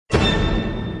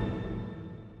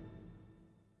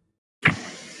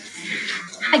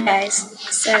Hi guys,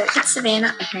 so it's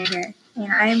Savannah Eichner here,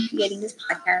 and I am creating this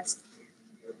podcast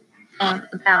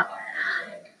about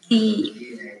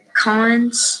the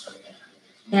cons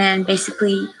and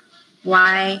basically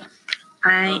why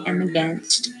I am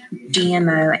against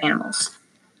GMO animals,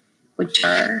 which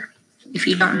are, if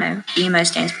you don't know, GMO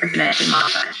stands for genetically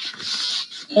modified.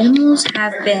 Animals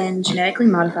have been genetically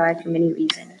modified for many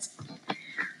reasons.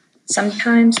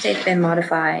 Sometimes they've been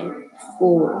modified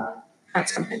for, not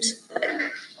sometimes, but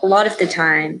a lot of the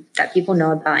time that people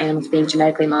know about animals being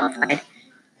genetically modified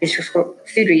is for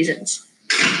food reasons.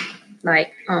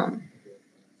 Like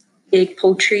big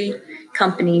poultry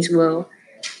companies will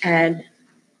add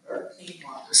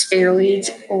steroids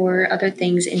or other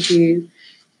things into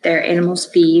their animals'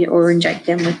 feed or inject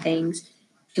them with things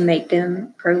to make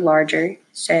them grow larger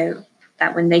so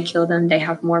that when they kill them, they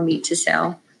have more meat to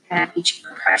sell at a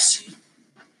cheaper price.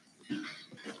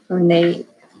 When they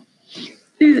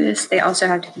do this, they also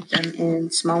have to keep them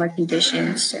in smaller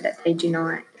conditions so that they do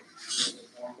not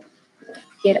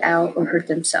get out or hurt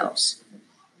themselves.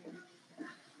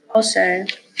 Also,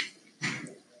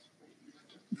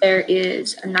 there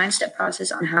is a 9-step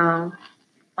process on how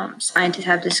scientists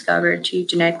have discovered to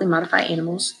genetically modify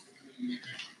animals.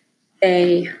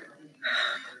 They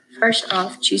first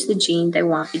off choose the gene they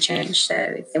want to change. So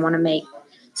if they want to make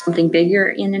something bigger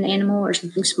in an animal or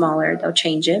something smaller, they'll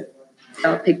change it.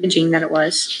 They'll pick the gene that it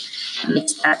was,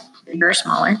 makes that bigger or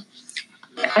smaller.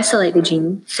 They isolate the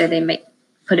gene, so they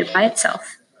put it by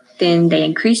itself. Then they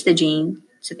increase the gene,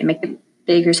 so they make it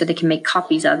bigger so they can make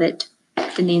copies of it.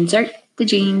 Then they insert the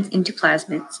genes into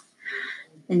plasmids.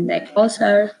 And they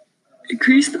also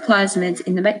decrease the plasmids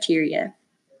in the bacteria,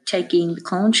 taking the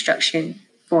clone instruction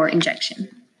for injection.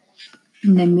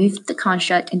 And then move the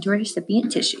construct into a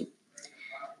recipient tissue.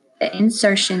 The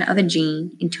insertion of a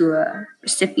gene into a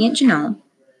recipient genome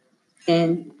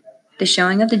and the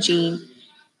showing of the gene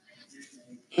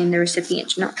in the recipient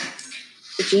genome.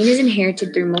 The gene is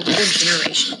inherited through multiple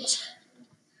generations.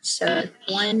 So if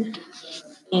one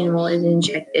animal is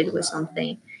injected with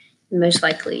something, most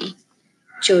likely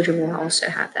children will also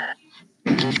have that.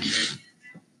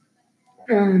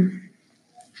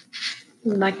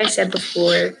 Like I said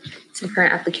before, some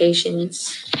current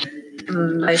applications,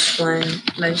 most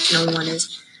known one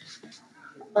is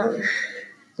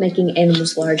making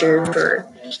animals larger for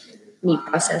meat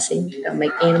processing.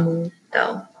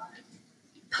 They'll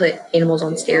put animals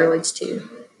on steroids to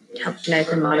help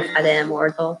genetically modify them,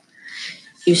 or they'll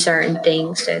do certain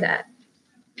things so that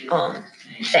the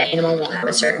animal won't have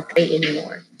a certain trait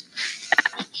anymore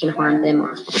that can harm them.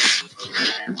 Or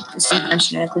sometimes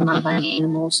genetically modifying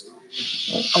animals,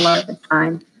 a lot of the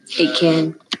time, it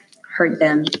can hurt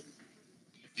them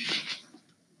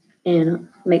and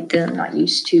make them not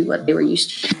used to what they were used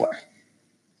to before.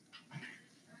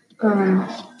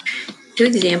 Two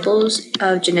examples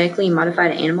of genetically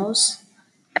modified animals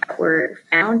that were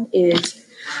found is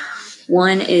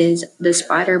one is the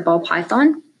spider ball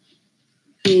python.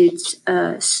 It's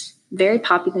a very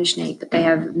popular snake, but they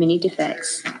have many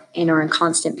defects and are in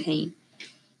constant pain.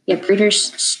 Yet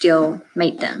breeders still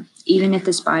mate them. Even if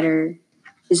the spider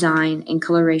design and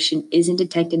coloration isn't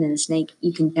detected in the snake,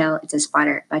 you can tell it's a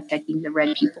spider by checking the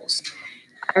red pupils.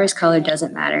 Iris color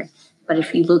doesn't matter, but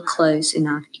if you look close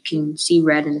enough, you can see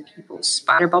red in the pupils.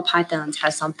 Spider ball pythons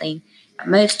have something that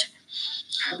most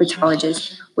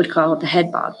herpetologists would call the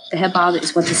head bob. The head bob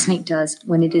is what the snake does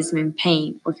when it is in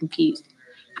pain or confused,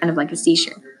 kind of like a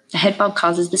seizure. The head bob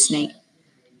causes the snake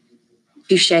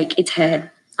to shake its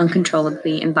head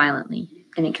uncontrollably and violently,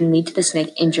 and it can lead to the snake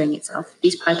injuring itself.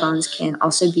 These pythons can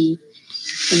also be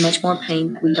in much more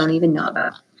pain that we don't even know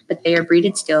about, but they are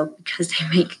breeded still because they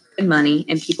make good money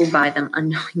and people buy them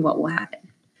unknowing what will happen.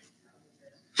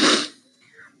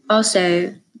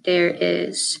 Also, there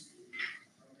is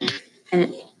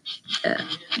the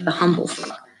humble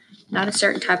frog. Not a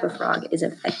certain type of frog is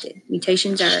affected.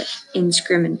 Mutations are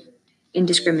indiscriminate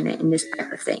in this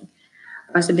type of thing.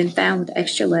 Frogs have been found with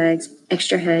extra legs,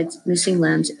 extra heads, missing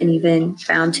limbs, and even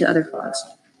found to other frogs.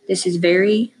 This is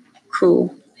very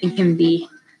cruel and can be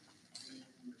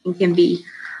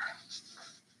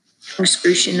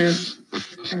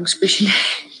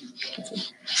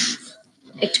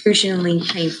excruciatingly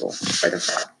painful for the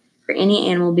frog. For any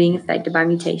animal being affected by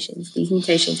mutations, these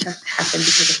mutations have happened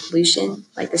because of pollution,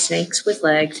 like the snakes with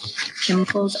legs.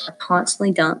 Chemicals are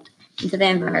constantly dumped into the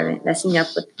environment, messing up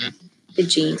with the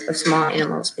genes of small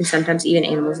animals and sometimes even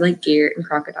animals like deer and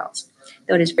crocodiles,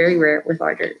 though it is very rare with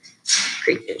larger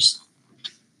creatures.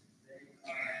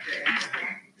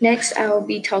 Next, I will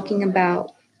be talking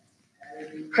about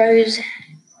pros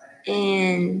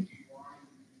and,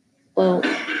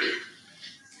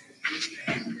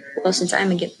 Well, since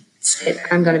I'm against it,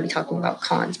 I'm going to be talking about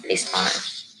cons based on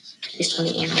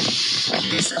the animal,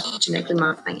 like genetically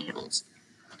modifying animals.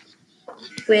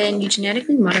 When you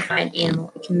genetically modify an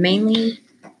animal, it can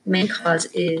main cause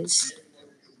is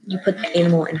you put the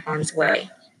animal in harm's way.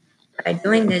 By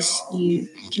doing this, you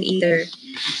can either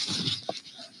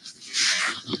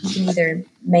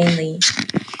mainly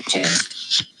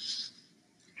just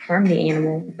harm the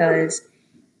animal because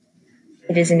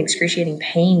it is in excruciating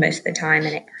pain most of the time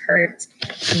and it hurts.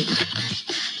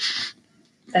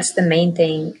 That's the main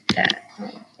thing that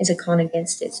is a con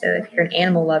against it. So if you're an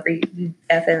animal lover, you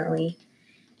definitely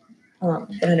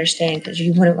can understand, because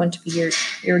you wouldn't want to be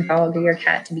your dog or your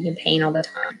cat to be in pain all the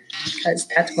time, because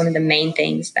that's one of the main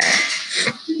things that's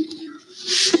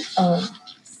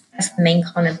the main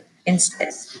con against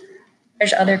it.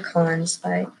 There's other cons,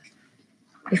 like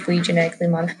if we genetically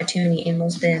modify too many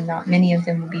animals, then not many of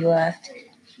them will be left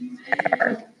that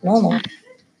are normal.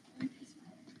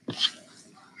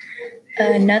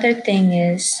 Another thing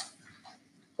is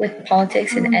with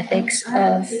politics and ethics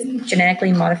of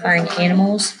genetically modifying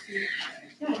animals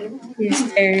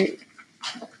is the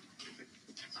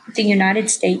United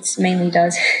States mainly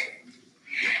does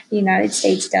the United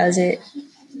States does it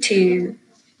to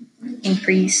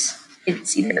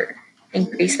either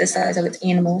increase the size of its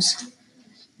animals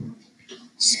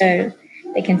so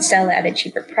they can sell it at a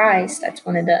cheaper price. That's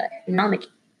one of the economic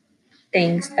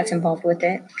things that's involved with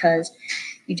it, because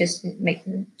you just make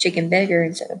the chicken bigger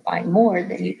instead of buying more,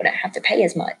 then you wouldn't have to pay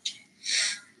as much.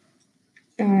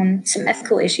 Some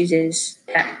ethical issues is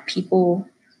that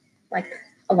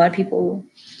a lot of people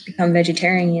become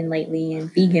vegetarian lately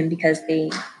and vegan because they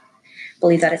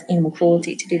believe that it's animal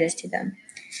cruelty to do this to them.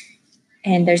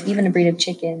 And there's even a breed of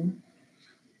chicken.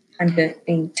 I'm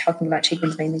talking about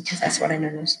chickens mainly because that's what I know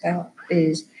most about.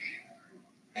 Is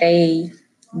they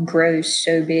grow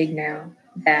so big now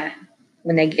that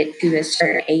when they get to a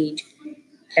certain age,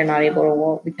 they're not able to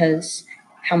walk because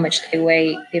how much they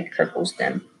weigh, it cripples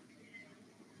them.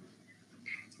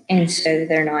 And so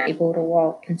they're not able to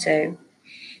walk. And so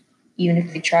even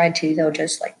if they try to, they'll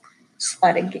just like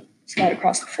slide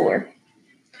across the floor.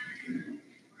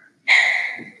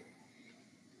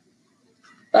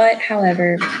 But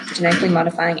however, genetically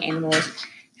modifying animals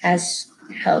has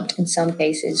helped in some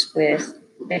cases with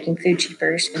making food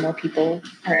cheaper, so more people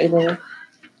are able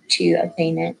to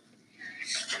obtain it.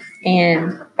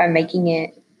 And by making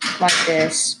it like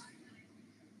this,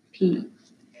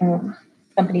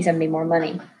 companies have made more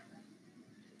money.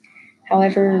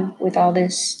 However, with all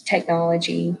this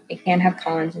technology, it can have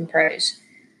cons and pros.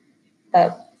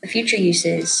 But the future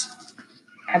uses,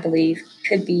 I believe,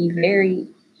 could be very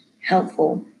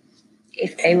helpful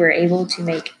if they were able to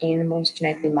make animals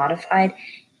genetically modified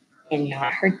and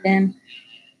not hurt them,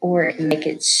 or make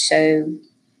it so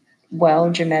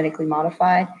well genetically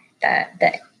modified that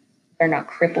they're not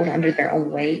crippled under their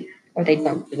own weight, or they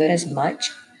don't do it as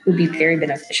much, would be very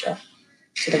beneficial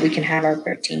so that we can have our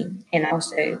protein and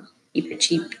also keep it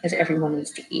cheap because everyone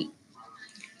needs to eat.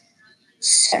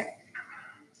 So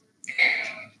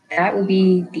that will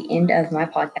be the end of my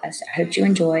podcast. I hope you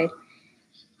enjoyed,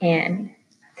 and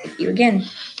thank you again.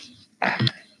 Bye.